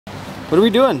What are we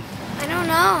doing? I don't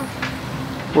know.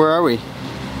 Where are we?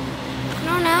 I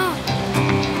don't know.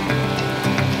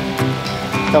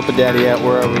 Help a daddy out,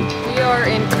 where are we? We are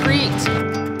in Crete.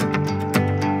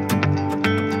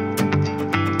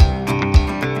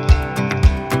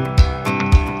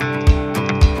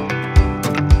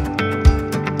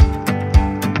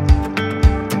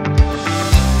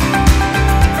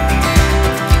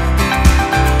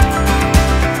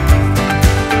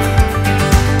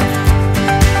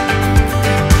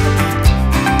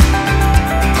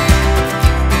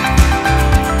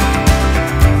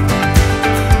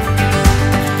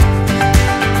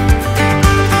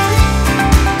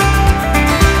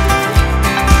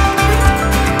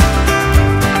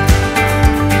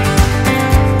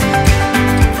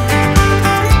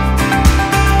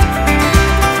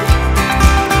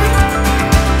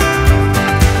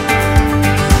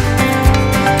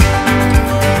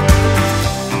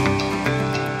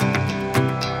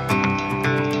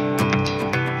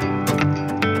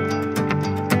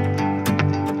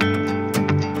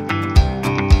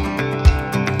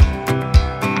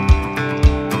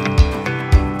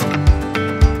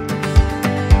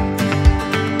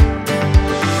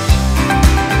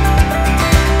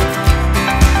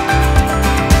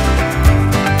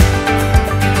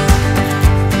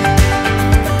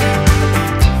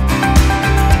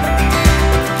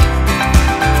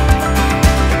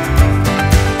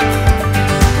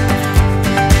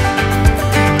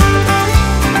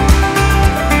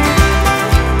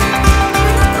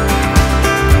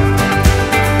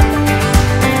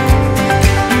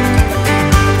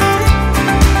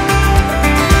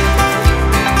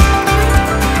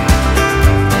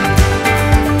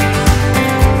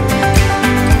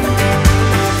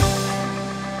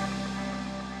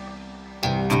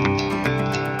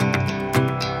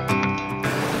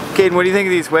 Caden, what do you think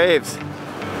of these waves? We're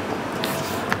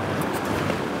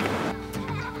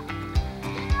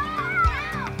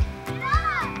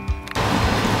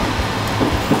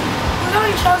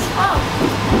going so slow.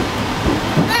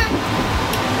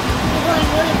 We're going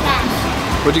really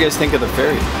fast. What do you guys think of the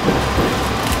ferry?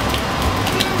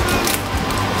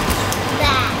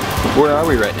 Bad. Where are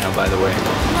we right now, by the way?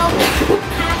 No,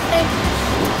 passage.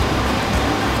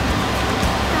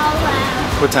 Oh,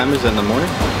 wow. What time is it in the morning?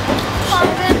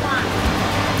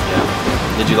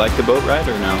 Yeah. Did you like the boat ride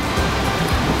or no?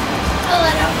 A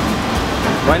little.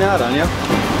 Why not, Anya?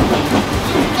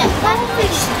 I'm starting to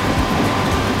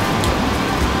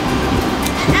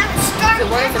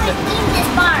eat this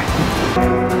bar.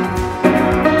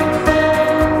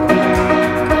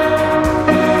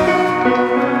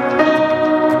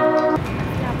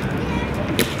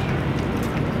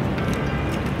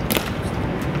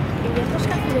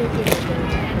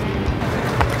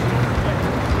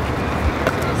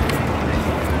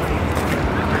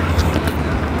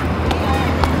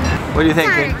 What do you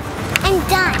think, Caden? I'm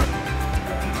done.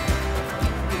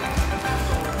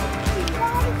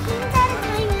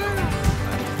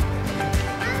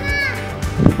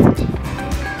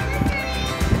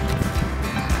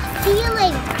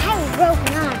 Feeling, I have a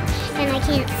broken arm and I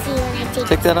can't see when I take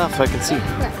Take that off so I can see.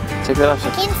 Look, Take that off. I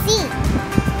can't see.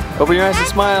 Open your eyes and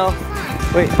smile.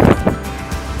 Wait.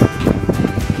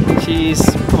 Cheese.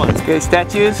 Come on, let's go.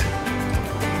 Statues.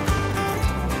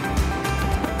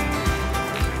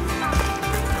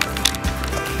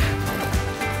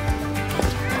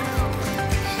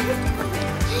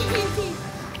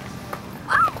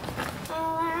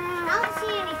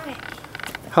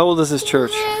 How old is this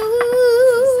church?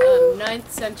 9th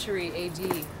century AD.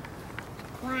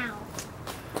 Wow.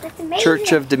 That's amazing.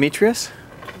 Church of Demetrius?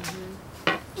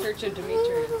 Church of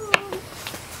Demetrius.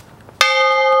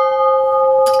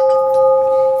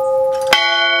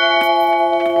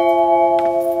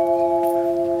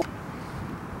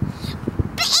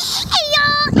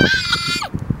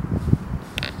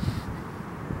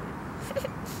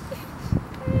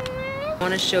 I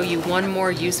want to show you one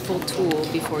more useful tool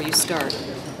before you start.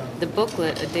 The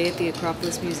booklet, A Day at the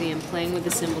Acropolis Museum, Playing with the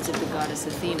Symbols of the Goddess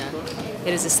Athena.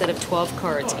 It is a set of 12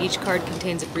 cards. Each card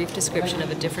contains a brief description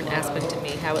of a different aspect to me,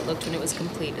 how it looked when it was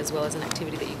complete, as well as an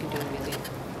activity that you can do in the museum.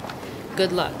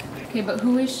 Good luck. Okay, but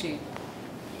who is she?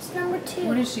 It's number 2.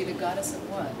 What is she, the goddess of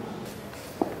what?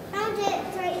 Found it.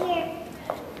 It's right here.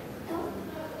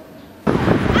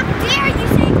 How dare you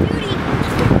say duty?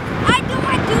 I do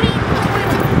my duty.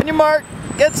 On your mark,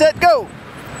 get set, go!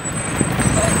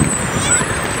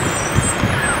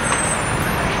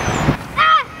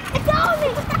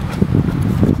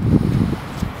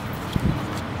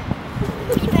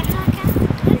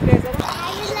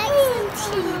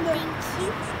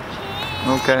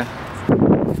 Okay.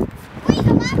 Wait,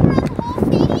 am I for the whole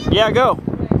stadium? Yeah, go.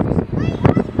 Wait,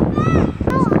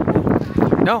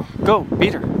 No, go,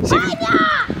 beat her. See if you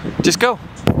can... Just go.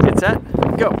 Get set,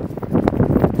 go.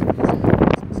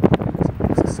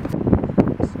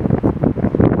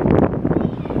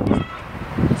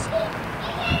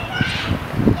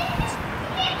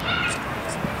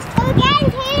 Go again,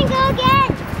 Karen, go again.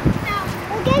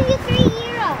 We'll give you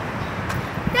 €3.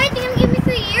 Dad, you gonna give me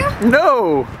 €3?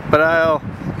 No, but I'll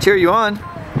cheer you on.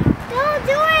 Don't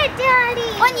do it, Daddy.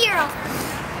 €1.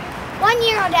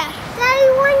 €1, Dad. Daddy,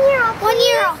 €1.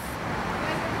 €1.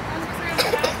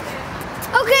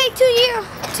 Okay, €2.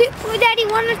 Daddy,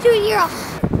 €1 or €2.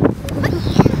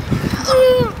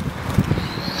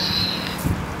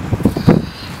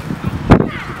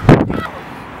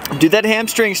 Do that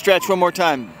hamstring stretch one more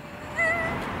time.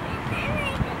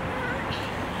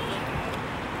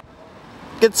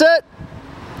 Get set,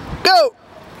 go!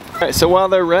 Alright, so while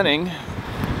they're running,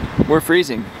 we're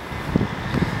freezing.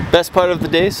 Best part of the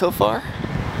day so far?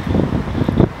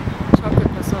 Chocolate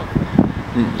croissant.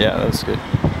 Yeah, that was good.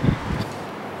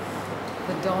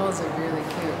 The dolls are really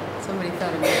cute. Somebody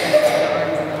thought of making it so the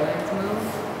arms and the legs move.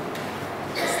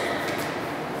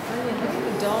 Oh yeah, look at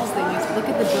the dolls they used. Look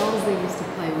at the dolls they used to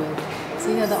play with.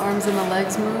 See how the arms and the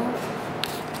legs move?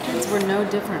 Kids were no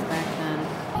different back then.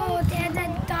 Oh, Dad,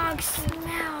 that dog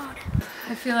smelled.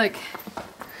 I feel like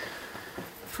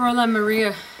Fräulein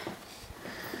Maria.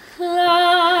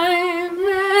 Climb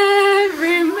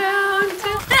every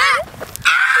mountain.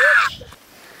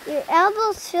 Your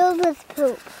elbow's filled with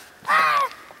poop.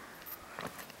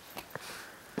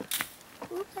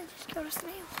 Oops, I just got a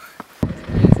snail.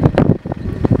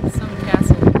 Some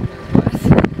castle.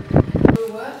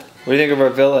 What? What do you think of our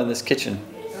villa and this kitchen?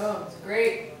 Oh, it's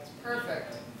great. It's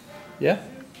perfect. Yeah?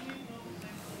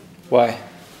 Why?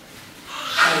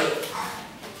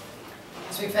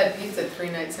 Because we've had pizza 3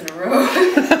 nights in a row.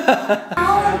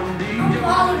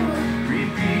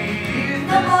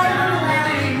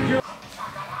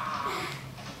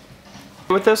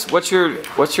 With us, what's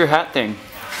your hat thing?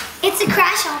 It's a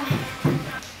crash helmet.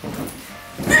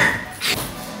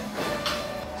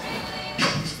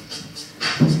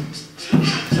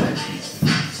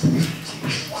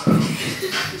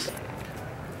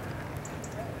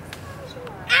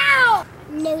 Ow!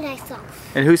 No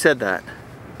thyself. And who said that?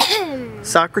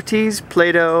 Socrates,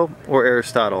 Plato, or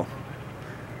Aristotle?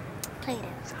 Plato.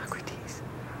 Socrates.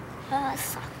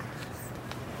 Socrates.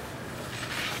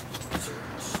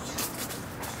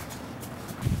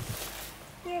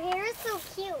 Your hair is so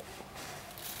cute.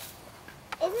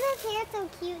 Isn't this hair so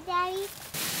cute, Daddy?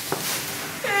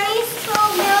 Nice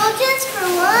 12 mountains for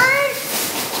one.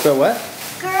 Spell what?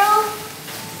 Girl.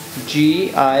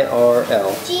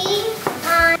 G-I-R-L.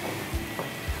 G-I.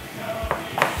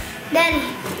 Done.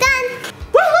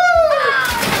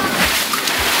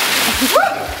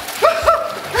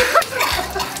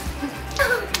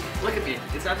 Look at me.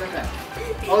 It's not that bad.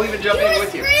 I'll even jump in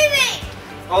with you. Screaming.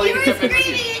 I'll even jump in with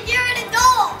you. And you're an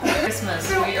adult. Christmas,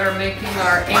 we are making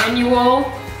our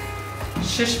annual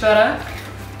shishbara.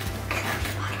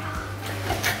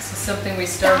 This is something we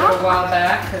started a while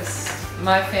back because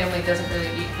my family doesn't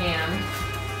really eat ham.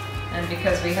 And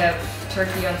because we have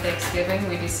turkey on Thanksgiving,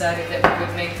 we decided that we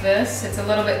would make this. It's a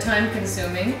little bit time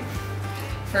consuming.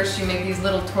 First you make these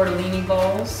little tortellini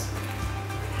balls.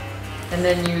 And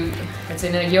then it's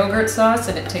in a yogurt sauce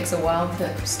and it takes a while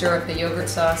to stir up the yogurt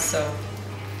sauce, so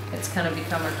it's kind of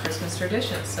become our Christmas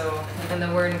tradition. So, and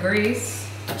then we're in Greece.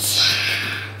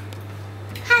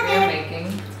 We're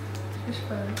making fish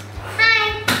fry.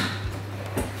 Hi.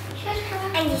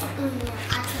 I'm just eating an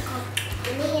article.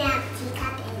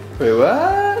 Wait,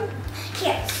 what?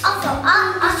 Here, also,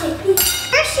 I'll show you.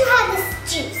 First you have this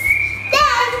juice.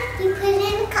 Then you put it in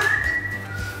a cup.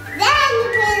 Then you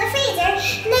put it in the freezer.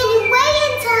 And then you wait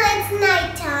until it's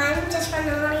nighttime, just from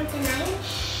the morning to night.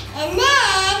 And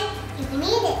then you can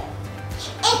eat it.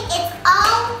 And it's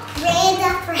all raised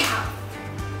up for health.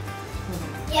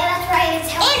 Yeah, that's right. It's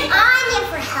healthy. And onion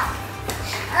for health.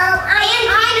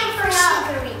 Onion for health.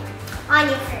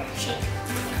 Onion for